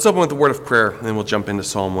Let's open with the word of prayer, and then we'll jump into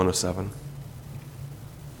Psalm 107.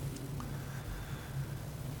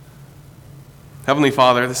 Heavenly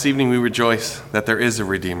Father, this evening we rejoice that there is a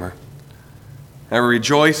Redeemer. And we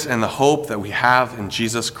rejoice in the hope that we have in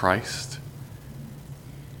Jesus Christ.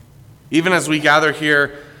 Even as we gather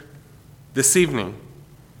here this evening,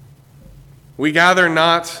 we gather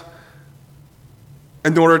not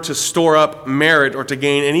in order to store up merit or to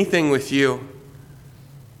gain anything with you,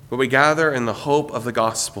 but we gather in the hope of the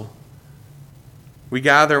gospel. We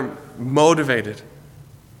gather motivated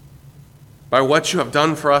by what you have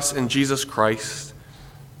done for us in Jesus Christ.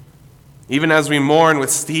 Even as we mourn with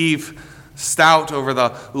Steve Stout over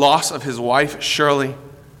the loss of his wife, Shirley,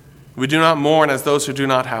 we do not mourn as those who do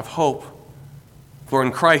not have hope. For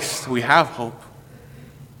in Christ we have hope.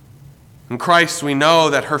 In Christ we know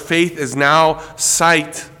that her faith is now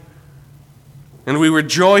sight, and we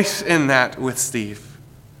rejoice in that with Steve.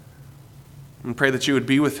 And pray that you would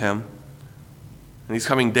be with him in these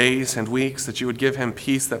coming days and weeks, that you would give him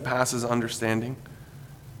peace that passes understanding,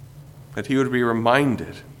 that he would be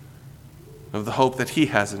reminded of the hope that he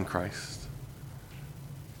has in Christ.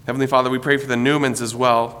 Heavenly Father, we pray for the Newmans as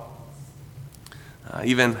well.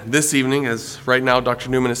 Even this evening, as right now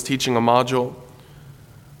Dr. Newman is teaching a module,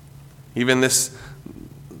 even this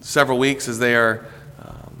several weeks as they are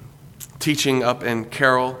teaching up in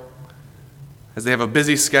Carroll, as they have a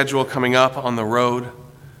busy schedule coming up on the road,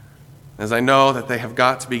 as I know that they have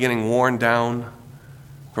got to be getting worn down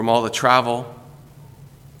from all the travel,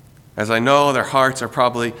 as I know their hearts are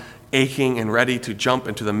probably aching and ready to jump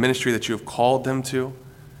into the ministry that you have called them to,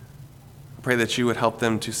 I pray that you would help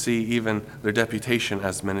them to see even their deputation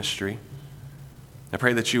as ministry. I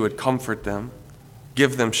pray that you would comfort them,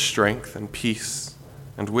 give them strength and peace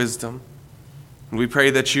and wisdom. And we pray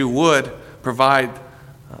that you would provide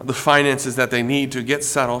the finances that they need to get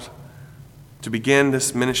settled, to begin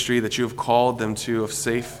this ministry that you have called them to of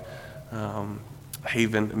Safe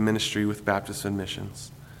Haven ministry with Baptist and Missions.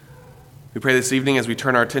 We pray this evening as we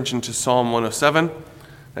turn our attention to Psalm 107,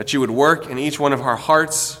 that you would work in each one of our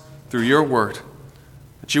hearts through your word,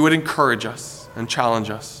 that you would encourage us and challenge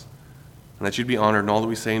us, and that you'd be honored in all that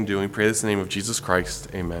we say and do. And we pray this in the name of Jesus Christ.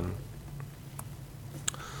 Amen.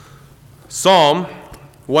 Psalm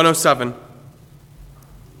 107.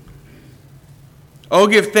 Oh,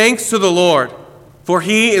 give thanks to the Lord, for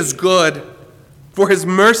he is good, for his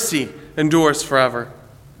mercy endures forever.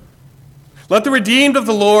 Let the redeemed of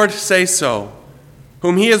the Lord say so,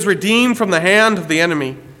 whom he has redeemed from the hand of the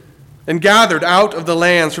enemy, and gathered out of the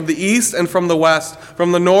lands from the east and from the west,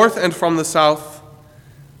 from the north and from the south.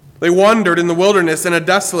 They wandered in the wilderness in a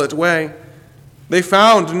desolate way. They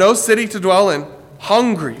found no city to dwell in,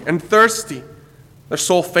 hungry and thirsty. Their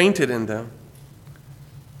soul fainted in them.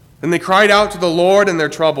 And they cried out to the Lord in their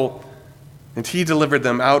trouble, and he delivered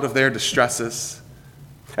them out of their distresses.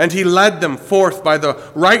 And he led them forth by the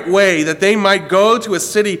right way, that they might go to a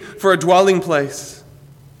city for a dwelling place.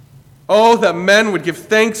 Oh, that men would give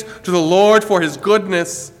thanks to the Lord for his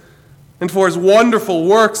goodness, and for his wonderful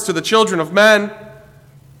works to the children of men.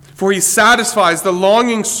 For he satisfies the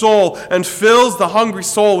longing soul, and fills the hungry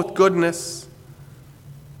soul with goodness.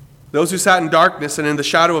 Those who sat in darkness and in the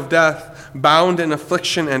shadow of death, bound in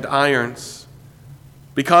affliction and irons,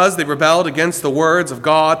 because they rebelled against the words of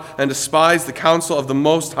God and despised the counsel of the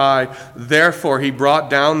Most High. Therefore he brought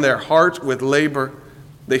down their heart with labor.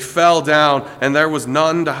 They fell down, and there was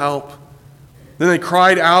none to help. Then they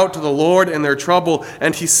cried out to the Lord in their trouble,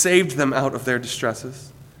 and he saved them out of their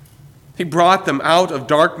distresses. He brought them out of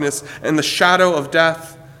darkness and the shadow of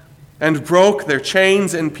death, and broke their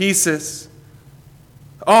chains in pieces.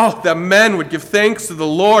 Oh, that men would give thanks to the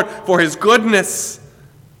Lord for his goodness,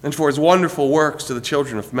 and for his wonderful works to the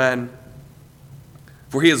children of men.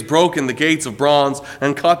 For he has broken the gates of bronze,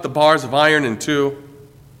 and cut the bars of iron in two.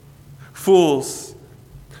 Fools,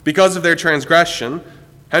 because of their transgression,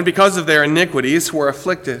 and because of their iniquities, were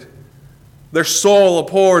afflicted. Their soul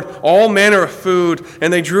abhorred all manner of food,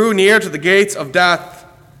 and they drew near to the gates of death.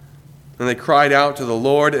 And they cried out to the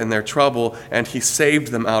Lord in their trouble, and he saved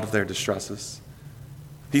them out of their distresses.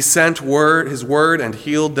 He sent his word and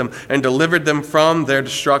healed them, and delivered them from their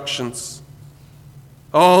destructions.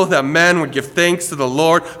 Oh, that men would give thanks to the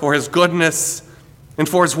Lord for his goodness, and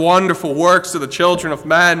for his wonderful works to the children of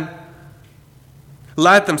men.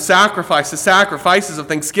 Let them sacrifice the sacrifices of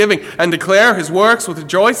thanksgiving, and declare his works with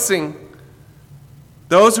rejoicing.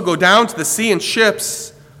 Those who go down to the sea in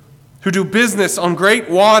ships, who do business on great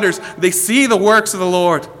waters, they see the works of the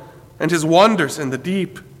Lord, and his wonders in the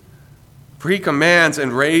deep. For he commands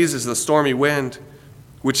and raises the stormy wind,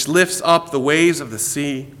 which lifts up the waves of the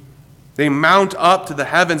sea. They mount up to the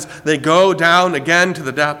heavens. They go down again to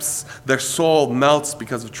the depths. Their soul melts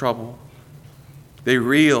because of trouble. They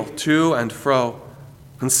reel to and fro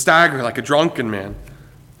and stagger like a drunken man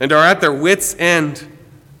and are at their wits' end.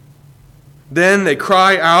 Then they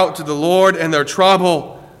cry out to the Lord in their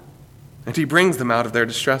trouble, and he brings them out of their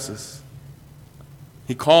distresses.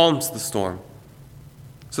 He calms the storm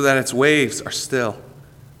so that its waves are still.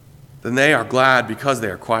 Then they are glad because they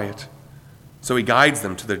are quiet. So he guides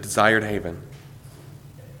them to their desired haven.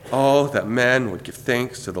 Oh, that men would give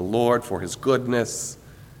thanks to the Lord for his goodness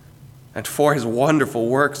and for his wonderful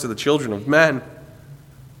works to the children of men.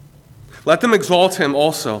 Let them exalt him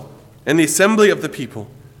also in the assembly of the people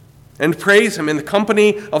and praise him in the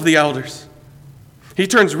company of the elders. He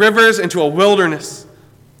turns rivers into a wilderness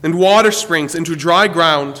and water springs into dry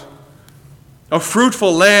ground, a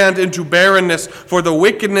fruitful land into barrenness for the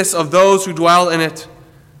wickedness of those who dwell in it.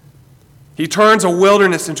 He turns a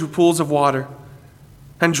wilderness into pools of water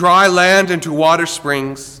and dry land into water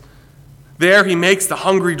springs. There he makes the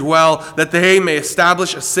hungry dwell, that they may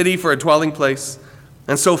establish a city for a dwelling place,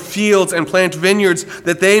 and sow fields and plant vineyards,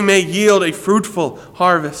 that they may yield a fruitful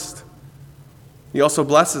harvest. He also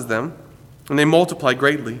blesses them, and they multiply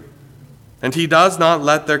greatly, and he does not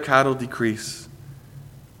let their cattle decrease.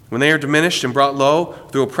 When they are diminished and brought low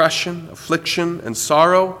through oppression, affliction, and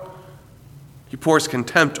sorrow, he pours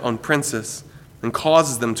contempt on princes and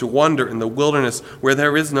causes them to wander in the wilderness where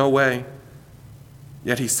there is no way.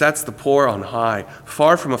 Yet he sets the poor on high,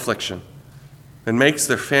 far from affliction, and makes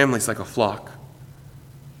their families like a flock.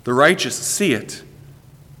 The righteous see it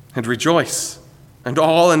and rejoice, and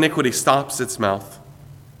all iniquity stops its mouth.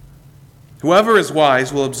 Whoever is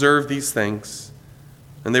wise will observe these things,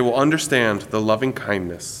 and they will understand the loving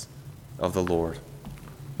kindness of the Lord.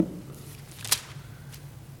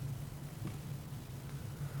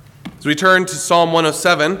 As we turn to Psalm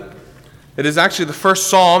 107, it is actually the first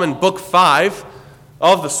psalm in Book 5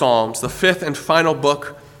 of the Psalms, the fifth and final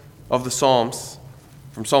book of the Psalms,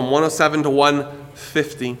 from Psalm 107 to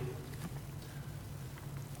 150.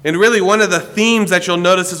 And really one of the themes that you'll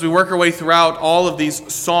notice as we work our way throughout all of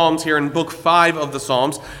these Psalms here in Book 5 of the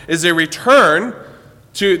Psalms is a return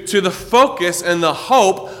to the focus and the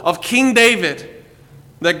hope of King David,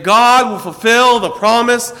 that God will fulfill the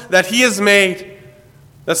promise that he has made,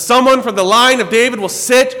 that someone from the line of David will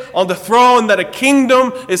sit on the throne, that a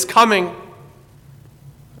kingdom is coming.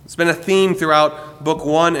 It's been a theme throughout Book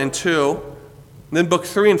 1 and 2. And then Book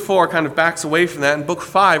 3 and 4 kind of backs away from that, and Book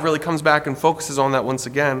 5 really comes back and focuses on that once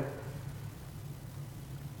again.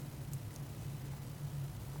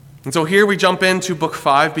 And so here we jump into Book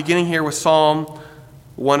 5, beginning here with Psalm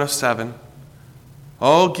 107.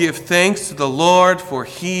 Oh, give thanks to the Lord, for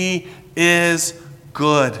he is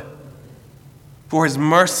good, for his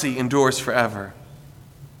mercy endures forever.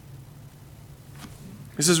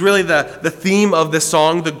 This is really the theme of this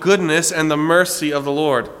song, the goodness and the mercy of the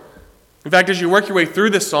Lord. In fact, as you work your way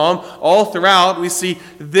through this psalm, all throughout, we see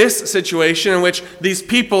this situation in which these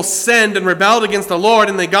people sinned and rebelled against the Lord,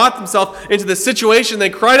 and they got themselves into this situation.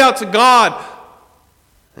 They cried out to God,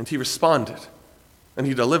 and he responded, and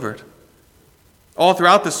he delivered. All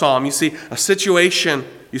throughout the psalm, you see a situation,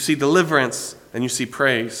 you see deliverance, and you see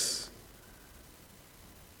praise.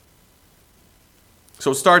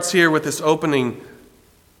 So it starts here with this opening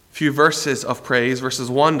few verses of praise, verses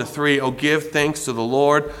 1 to 3. Oh, give thanks to the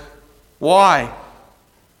Lord. Why?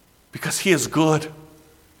 Because he is good.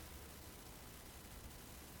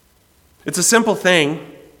 It's a simple thing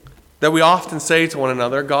that we often say to one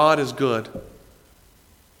another, God is good.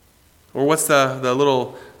 Or what's the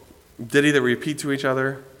little ditty that we repeat to each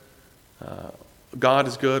other? God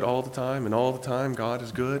is good all the time, and all the time God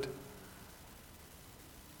is good.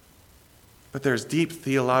 But there's deep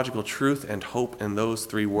theological truth and hope in those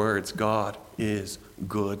three words. God is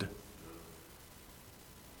good.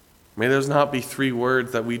 May those not be three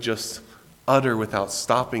words that we just utter without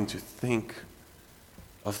stopping to think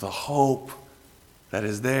of the hope that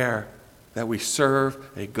is there, that we serve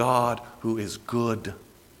a God who is good.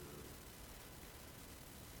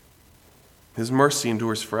 His mercy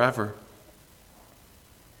endures forever.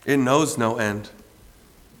 It knows no end.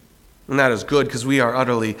 And that is good because we are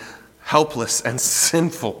utterly helpless and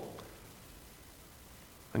sinful.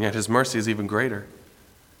 And yet his mercy is even greater.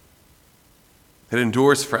 It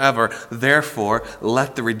endures forever. Therefore,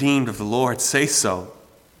 let the redeemed of the Lord say so.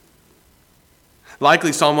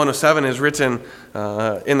 Likely Psalm 107 is written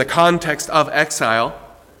in the context of exile.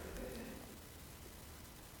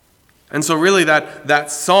 And so really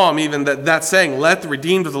that psalm, even that saying, let the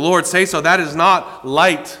redeemed of the Lord say so, that is not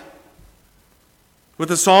light. What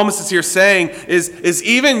the psalmist is here saying is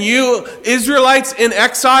even you Israelites in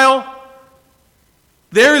exile,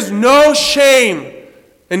 There is no shame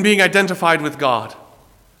in being identified with God.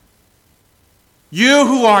 You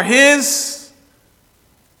who are his,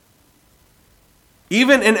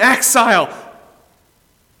 even in exile,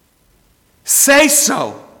 say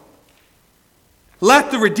so.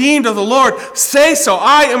 Let the redeemed of the Lord say so.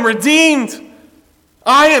 I am redeemed.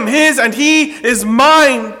 I am his and he is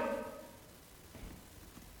mine.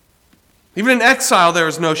 Even in exile there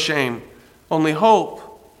is no shame, only hope.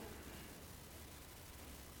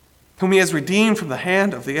 Whom he has redeemed from the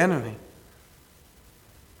hand of the enemy,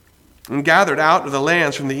 and gathered out of the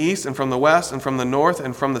lands from the east and from the west and from the north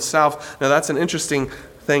and from the south. Now that's an interesting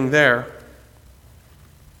thing there.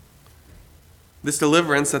 This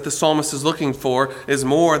deliverance that the psalmist is looking for is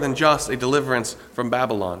more than just a deliverance from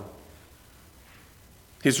Babylon.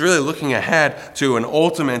 He's really looking ahead to an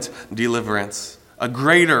ultimate deliverance, a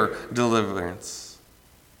greater deliverance.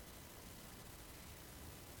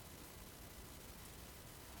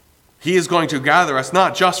 He is going to gather us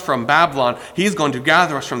not just from Babylon, he is going to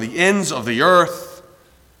gather us from the ends of the earth,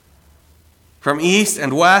 from east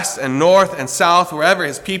and west and north and south, wherever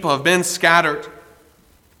his people have been scattered.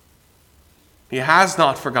 He has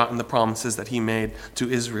not forgotten the promises that he made to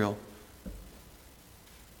Israel,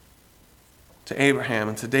 to Abraham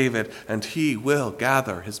and to David, and he will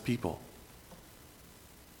gather his people.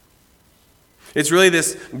 It's really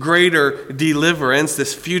this greater deliverance,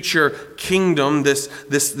 this future kingdom,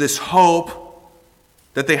 this hope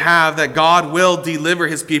that they have that God will deliver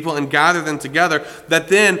his people and gather them together, that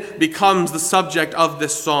then becomes the subject of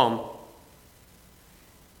this psalm.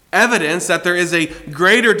 Evidence that there is a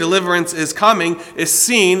greater deliverance is coming is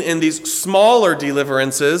seen in these smaller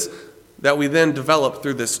deliverances that we then develop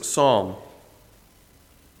through this psalm.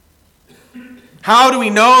 How do we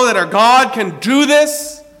know that our God can do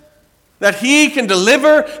this? That he can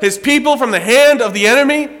deliver his people from the hand of the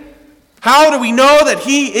enemy? How do we know that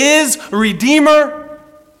he is a redeemer?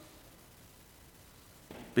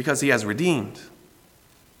 Because he has redeemed.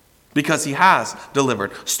 Because he has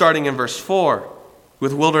delivered. Starting in verse 4,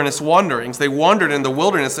 with wilderness wanderings. They wandered in the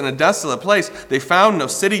wilderness in a desolate place. They found no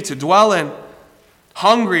city to dwell in.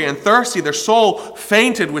 Hungry and thirsty, their soul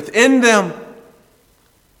fainted within them.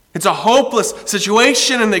 It's a hopeless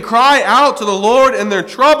situation, and they cry out to the Lord in their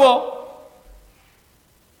trouble.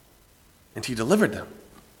 And he delivered them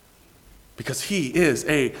because he is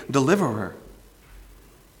a deliverer.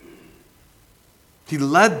 He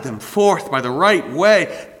led them forth by the right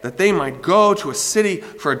way that they might go to a city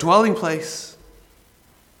for a dwelling place.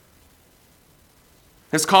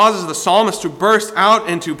 This causes the psalmist to burst out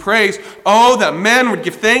into praise. Oh, that men would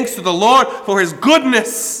give thanks to the Lord for his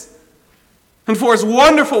goodness and for his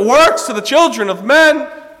wonderful works to the children of men.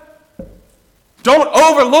 Don't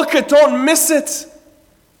overlook it. Don't miss it.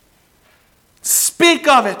 Speak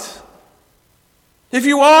of it. If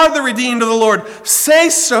you are the redeemed of the Lord, say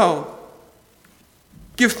so.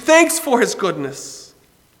 Give thanks for his goodness.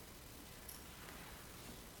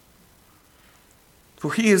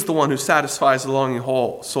 For he is the one who satisfies the longing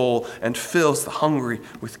soul and fills the hungry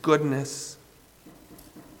with goodness.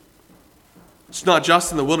 It's not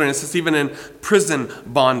just in the wilderness, it's even in prison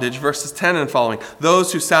bondage. Verses 10 and following.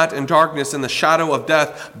 Those who sat in darkness in the shadow of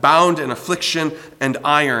death, bound in affliction and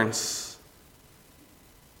irons.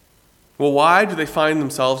 Well, why do they find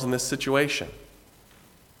themselves in this situation?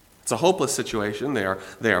 It's a hopeless situation. They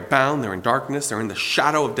are bound, they're in darkness, they're in the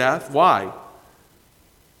shadow of death. Why?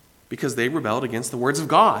 Because they rebelled against the words of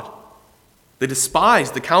God. They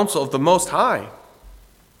despised the counsel of the Most High.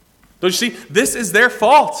 Don't you see? This is their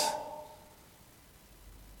fault.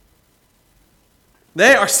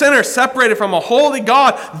 They are sinners separated from a holy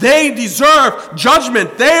God. They deserve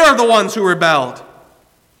judgment. They are the ones who rebelled.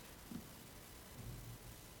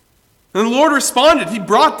 And the Lord responded. He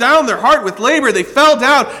brought down their heart with labor. They fell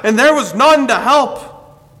down, and there was none to help.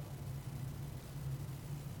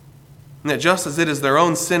 And that just as it is their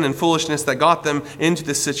own sin and foolishness that got them into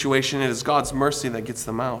this situation, it is God's mercy that gets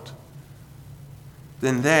them out.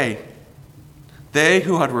 Then they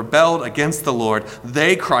who had rebelled against the Lord,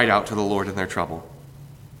 they cried out to the Lord in their trouble.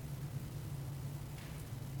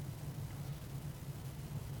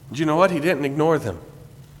 Do you know what? He didn't ignore them.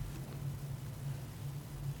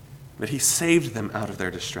 But he saved them out of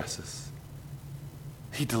their distresses.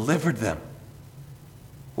 He delivered them.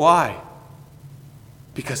 Why?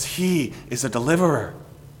 Because he is a deliverer.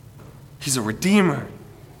 He's a redeemer.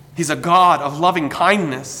 He's a God of loving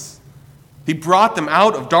kindness. He brought them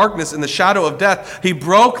out of darkness in the shadow of death. He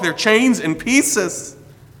broke their chains in pieces.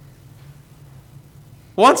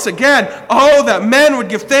 Once again, oh, that men would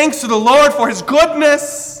give thanks to the Lord for his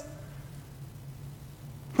goodness,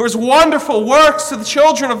 for his wonderful works to the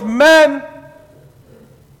children of men.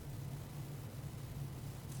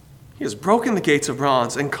 He has broken the gates of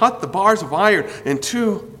bronze and cut the bars of iron in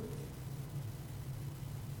two.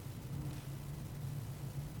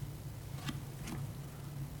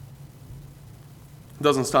 It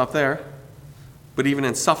doesn't stop there, but even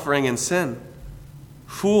in suffering and sin,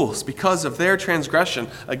 fools, because of their transgression,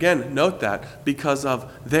 again, note that, because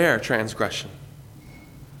of their transgression,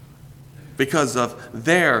 because of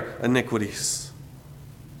their iniquities,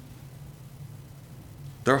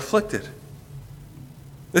 they're afflicted.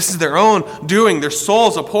 This is their own doing. Their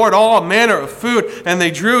souls abhorred all manner of food, and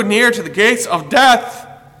they drew near to the gates of death.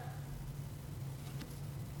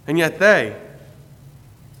 And yet they,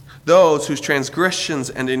 those whose transgressions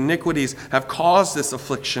and iniquities have caused this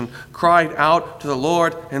affliction, cried out to the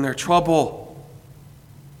Lord in their trouble,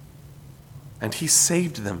 and he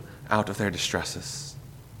saved them out of their distresses.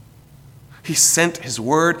 He sent his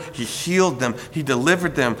word, he healed them, he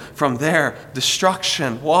delivered them from their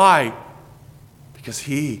destruction. Why? Because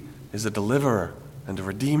he is a deliverer and a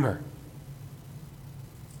redeemer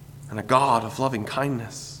and a God of loving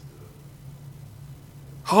kindness.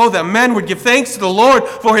 Oh, that men would give thanks to the Lord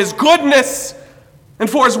for his goodness and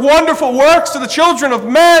for his wonderful works to the children of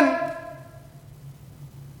men.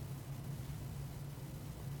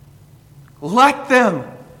 Let them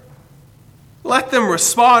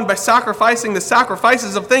respond by sacrificing the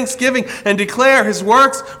sacrifices of thanksgiving and declare his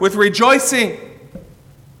works with rejoicing.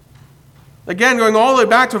 Again, going all the way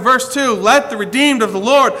back to verse 2, let the redeemed of the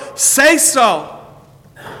Lord say so.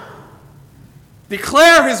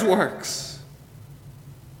 Declare his works.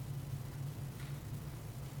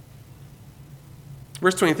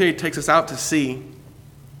 Verse 23 takes us out to sea.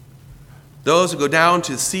 Those who go down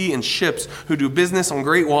to the sea in ships, who do business on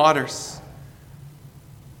great waters.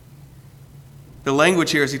 The language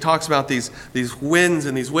here, as he talks about these winds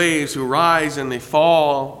and these waves who rise and they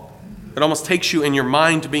fall, it almost takes you in your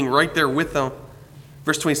mind to being right there with them.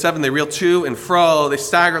 Verse 27, they reel to and fro. They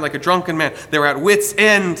stagger like a drunken man. They're at wit's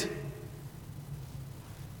end.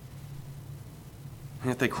 And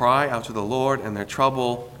yet they cry out to the Lord in their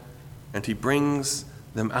trouble, and he brings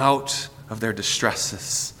them out of their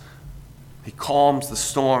distresses. He calms the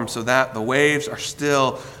storm so that the waves are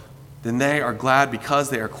still. Then they are glad because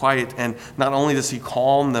they are quiet. And not only does he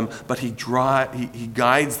calm them, but he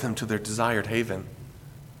guides them to their desired haven.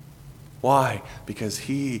 Why? Because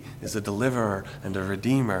he is a deliverer and a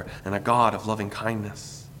redeemer and a God of loving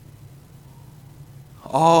kindness.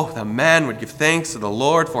 Oh, that man would give thanks to the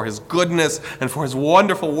Lord for his goodness and for his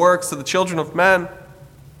wonderful works to the children of men.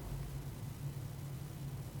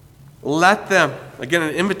 Let them, again,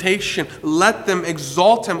 an invitation, let them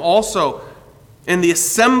exalt him also in the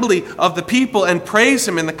assembly of the people and praise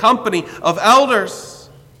him in the company of elders.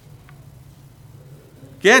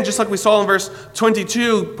 Again, just like we saw in verse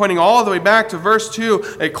 22, pointing all the way back to verse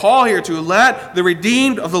 2, a call here to let the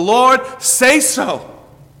redeemed of the Lord say so.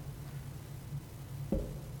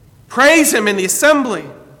 Praise him in the assembly,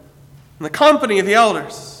 in the company of the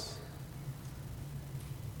elders.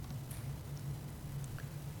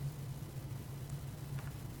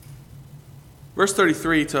 Verse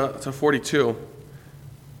 33 to 42,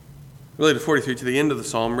 really to 43, to the end of the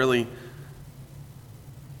psalm, really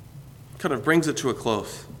kind of brings it to a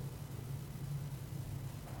close.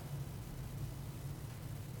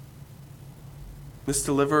 This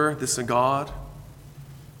deliverer, this God,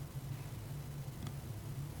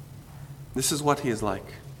 this is what he is like.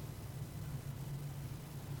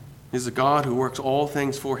 He's a God who works all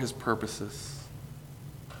things for his purposes.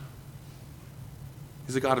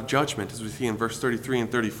 He's a God of judgment, as we see in verse 33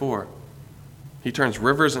 and 34. He turns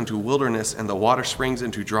rivers into wilderness and the water springs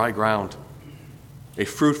into dry ground, a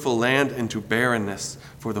fruitful land into barrenness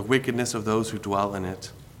for the wickedness of those who dwell in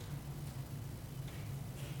it.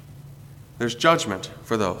 There's judgment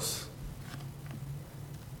for those.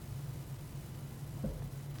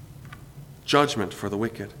 Judgment for the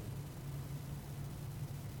wicked.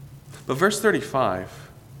 But verse 35,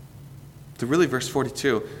 to really verse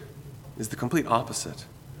 42, is the complete opposite.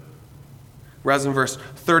 Whereas in verse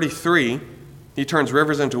 33, he turns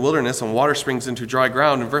rivers into wilderness and water springs into dry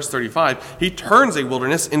ground. In verse 35, he turns a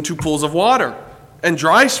wilderness into pools of water and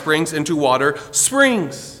dry springs into water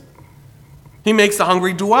springs. He makes the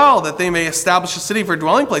hungry dwell, that they may establish a city for a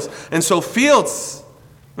dwelling place, and sow fields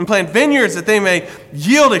and plant vineyards, that they may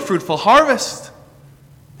yield a fruitful harvest.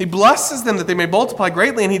 He blesses them that they may multiply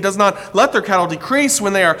greatly, and he does not let their cattle decrease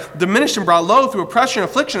when they are diminished and brought low through oppression,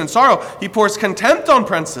 affliction, and sorrow. He pours contempt on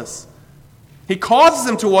princes. He causes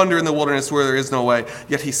them to wander in the wilderness where there is no way,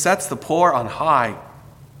 yet he sets the poor on high,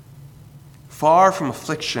 far from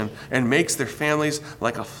affliction, and makes their families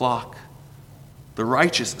like a flock. The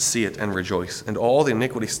righteous see it and rejoice, and all the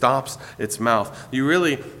iniquity stops its mouth. You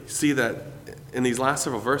really see that in these last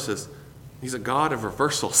several verses. He's a God of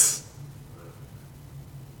reversals.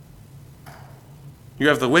 You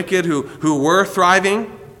have the wicked who were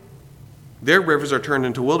thriving. Their rivers are turned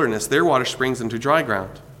into wilderness. Their water springs into dry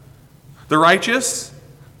ground. The righteous,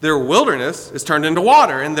 their wilderness is turned into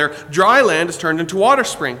water, and their dry land is turned into water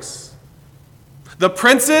springs. The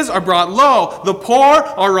princes are brought low. The poor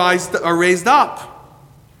are raised up.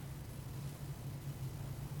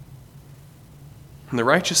 And the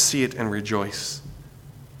righteous see it and rejoice.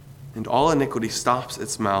 And all iniquity stops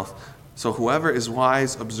its mouth. So whoever is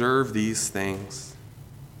wise, observe these things.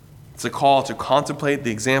 It's a call to contemplate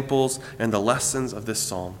the examples and the lessons of this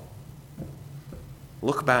psalm.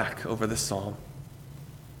 Look back over this psalm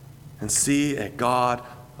and see a God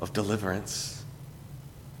of deliverance.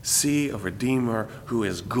 See a Redeemer who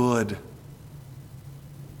is good.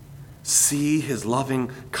 See his loving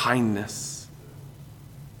kindness.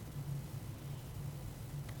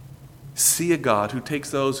 See a God who takes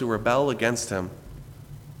those who rebel against him,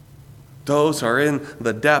 those who are in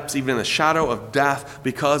the depths, even in the shadow of death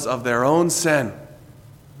because of their own sin,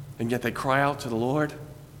 and yet they cry out to the Lord,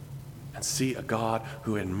 and see a God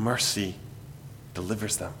who in mercy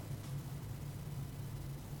delivers them.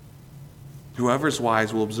 Whoever is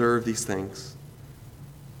wise will observe these things,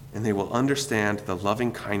 and they will understand the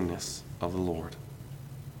loving kindness of the Lord.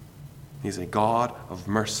 He's a God of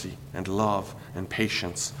mercy and love and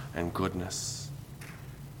patience and goodness.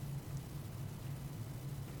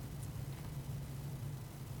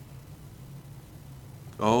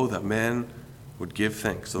 Oh, that men would give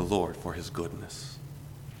thanks to the Lord for his goodness,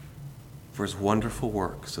 for his wonderful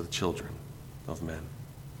works to the children of men.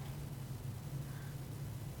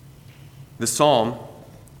 This psalm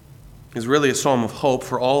is really a psalm of hope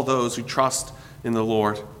for all those who trust in the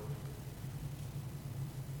Lord.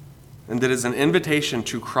 And it is an invitation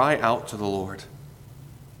to cry out to the Lord.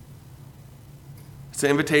 It's an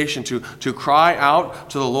invitation to cry out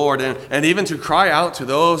to the Lord and even to cry out to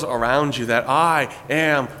those around you that I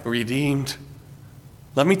am redeemed.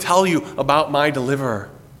 Let me tell you about my deliverer.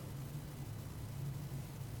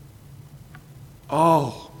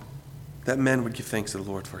 Oh, that men would give thanks to the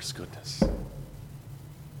Lord for his goodness.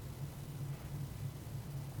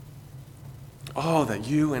 Oh, that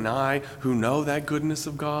you and I, who know that goodness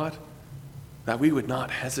of God, that we would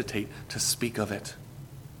not hesitate to speak of it.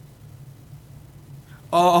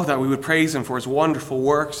 Oh, that we would praise him for his wonderful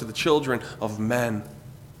works to the children of men.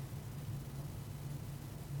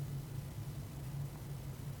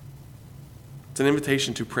 It's an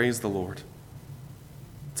invitation to praise the Lord.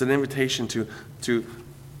 It's an invitation to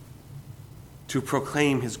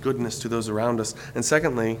proclaim his goodness to those around us. And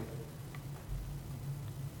secondly,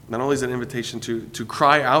 not only is it an invitation to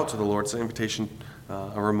cry out to the Lord, it's an invitation,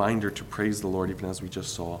 a reminder to praise the Lord, even as we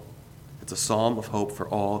just saw. It's a psalm of hope for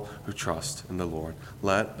all who trust in the Lord.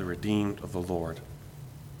 Let the redeemed of the Lord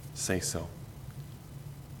say so.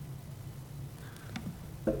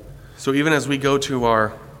 So even as we go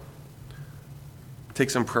to take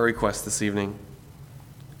some prayer requests this evening,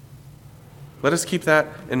 let us keep that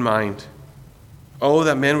in mind. Oh,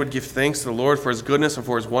 that men would give thanks to the Lord for his goodness and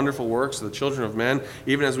for his wonderful works to the children of men.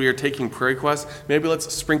 Even as we are taking prayer requests, maybe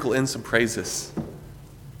let's sprinkle in some praises.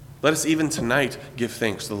 Let us even tonight give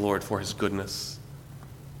thanks to the Lord for his goodness,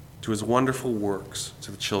 to his wonderful works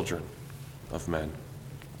to the children of men.